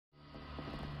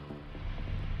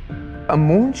A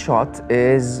moonshot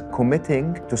is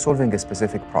committing to solving a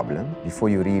specific problem before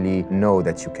you really know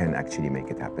that you can actually make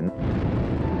it happen.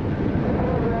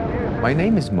 My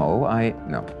name is Mo.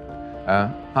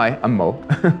 Hi, I'm Mo.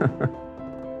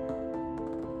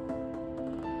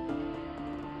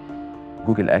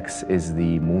 Google X is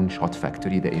the moonshot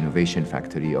factory, the innovation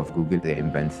factory of Google. They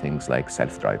invent things like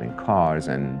self-driving cars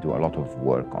and do a lot of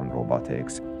work on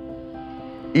robotics.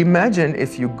 Imagine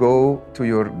if you go to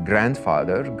your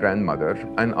grandfather, grandmother,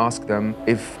 and ask them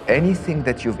if anything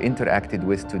that you've interacted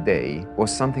with today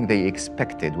was something they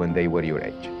expected when they were your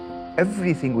age.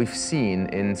 Everything we've seen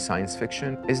in science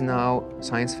fiction is now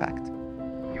science fact.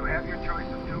 You have your choice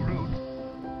of two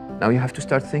routes. Now you have to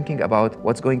start thinking about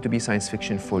what's going to be science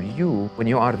fiction for you when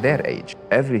you are their age.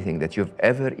 Everything that you've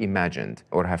ever imagined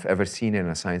or have ever seen in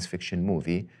a science fiction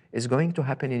movie is going to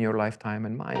happen in your lifetime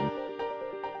and mine.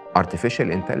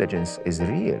 Artificial intelligence is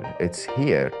real, it's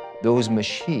here. Those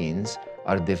machines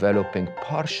are developing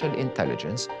partial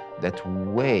intelligence that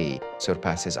way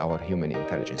surpasses our human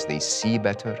intelligence. They see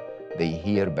better, they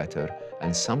hear better,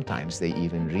 and sometimes they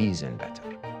even reason better.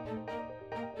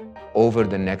 Over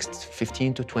the next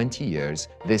 15 to 20 years,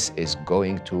 this is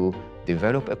going to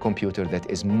develop a computer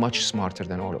that is much smarter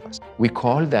than all of us. We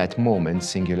call that moment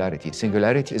singularity.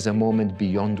 Singularity is a moment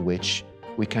beyond which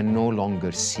we can no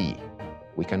longer see.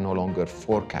 We can no longer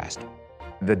forecast.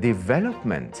 The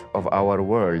development of our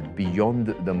world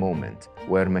beyond the moment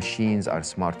where machines are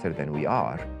smarter than we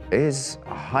are is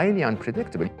highly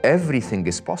unpredictable. Everything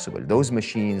is possible. Those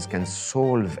machines can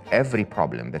solve every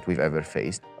problem that we've ever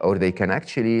faced, or they can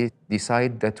actually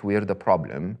decide that we're the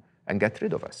problem and get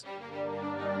rid of us.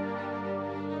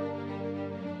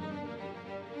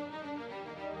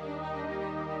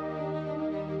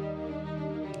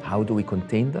 How do we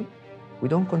contain them? We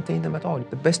don't contain them at all.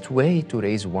 The best way to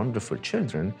raise wonderful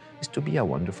children is to be a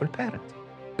wonderful parent.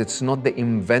 It's not the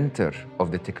inventor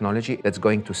of the technology that's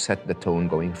going to set the tone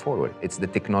going forward. It's the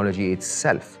technology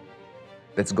itself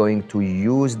that's going to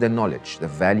use the knowledge, the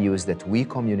values that we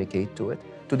communicate to it,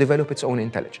 to develop its own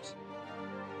intelligence.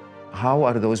 How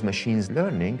are those machines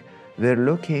learning? They're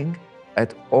looking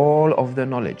at all of the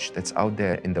knowledge that's out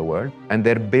there in the world, and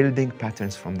they're building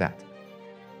patterns from that.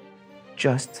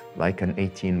 Just like an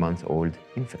 18-month-old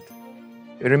infant.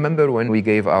 Remember when we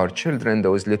gave our children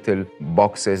those little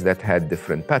boxes that had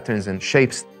different patterns and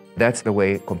shapes? That's the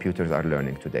way computers are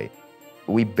learning today.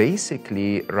 We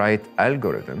basically write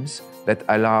algorithms that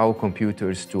allow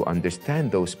computers to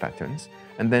understand those patterns,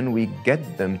 and then we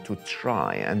get them to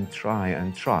try and try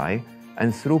and try,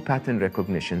 and through pattern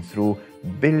recognition, through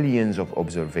billions of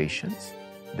observations,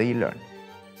 they learn.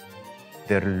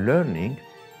 They're learning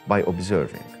by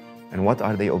observing. And what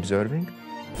are they observing?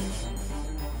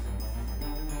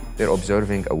 They're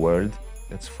observing a world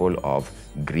that's full of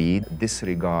greed,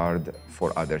 disregard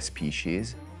for other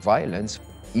species, violence,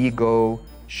 ego,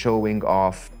 showing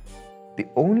off. The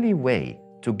only way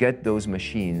to get those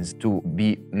machines to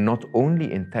be not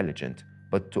only intelligent,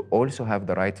 but to also have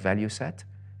the right value set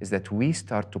is that we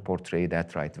start to portray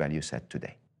that right value set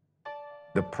today.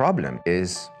 The problem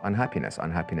is unhappiness.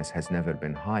 Unhappiness has never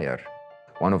been higher.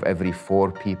 1 of every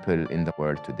 4 people in the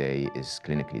world today is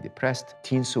clinically depressed.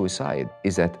 Teen suicide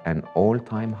is at an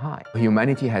all-time high.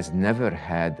 Humanity has never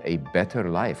had a better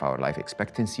life. Our life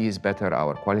expectancy is better,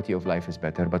 our quality of life is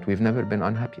better, but we've never been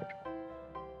unhappier.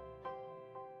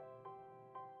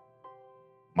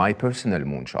 My personal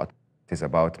moonshot is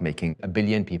about making 1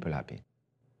 billion people happy.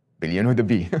 Billion with a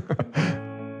B.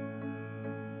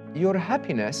 Your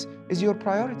happiness is your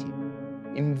priority.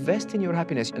 Invest in your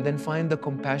happiness and then find the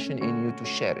compassion in you to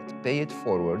share it. Pay it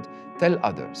forward, tell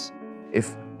others.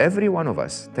 If every one of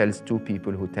us tells 2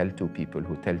 people who tell 2 people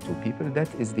who tell 2 people,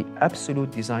 that is the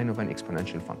absolute design of an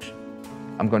exponential function.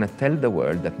 I'm going to tell the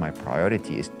world that my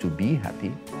priority is to be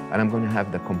happy, and I'm going to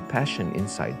have the compassion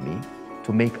inside me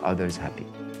to make others happy.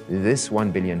 This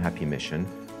 1 billion happy mission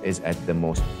is at the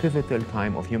most pivotal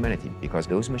time of humanity because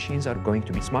those machines are going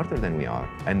to be smarter than we are,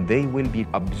 and they will be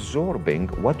absorbing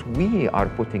what we are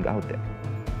putting out there.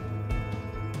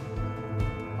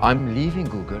 I'm leaving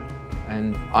Google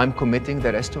and I'm committing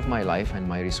the rest of my life and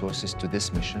my resources to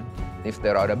this mission. If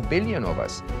there are 1 billion of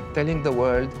us telling the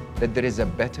world that there is a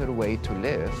better way to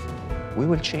live, we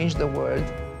will change the world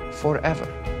forever.